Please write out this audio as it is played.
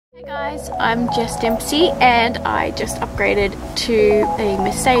Hey guys, I'm Jess Dempsey and I just upgraded to a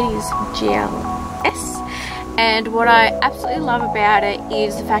Mercedes GLS, and what I absolutely love about it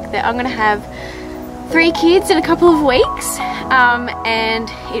is the fact that I'm going to have 3 kids in a couple of weeks, and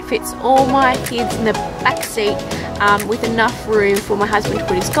it fits all my kids in the back seat with enough room for my husband to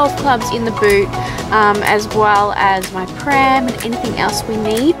put his golf clubs in the boot, as well as my pram and anything else we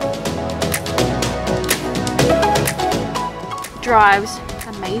need. Drives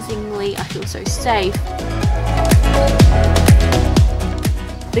amazingly, I feel so safe.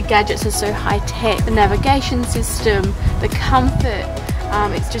 The gadgets are so high tech, the navigation system, the comfort,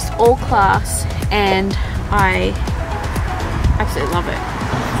 it's just all class and I absolutely love it.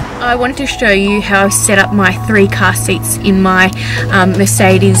 I wanted to show you how I set up my 3 car seats in my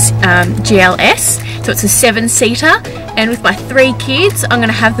Mercedes GLS. So it's a 7-seater, and with my 3 kids I'm going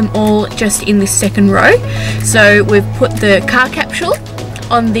to have them all just in this second row. So we've put the car capsule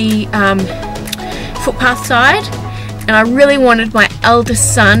on the footpath side, and I really wanted my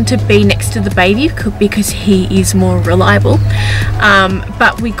eldest son to be next to the baby because he is more reliable,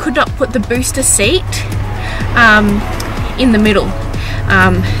 but we could not put the booster seat in the middle.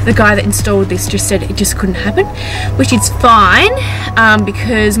 The guy that installed this just said it just couldn't happen, which is fine,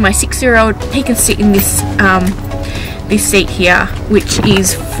 because my 6-year-old, he can sit in this this seat here, which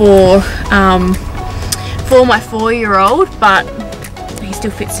is for my 4-year-old, but he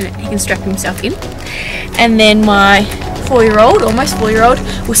still fits in it. He can strap himself in. And then my 4-year-old, almost 4-year-old,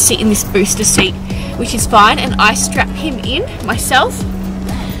 will sit in this booster seat, which is fine, and I strap him in myself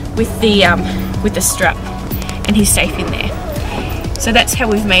with the strap, and he's safe in there. So that's how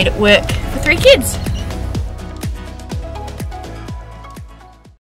we've made it work for 3 kids.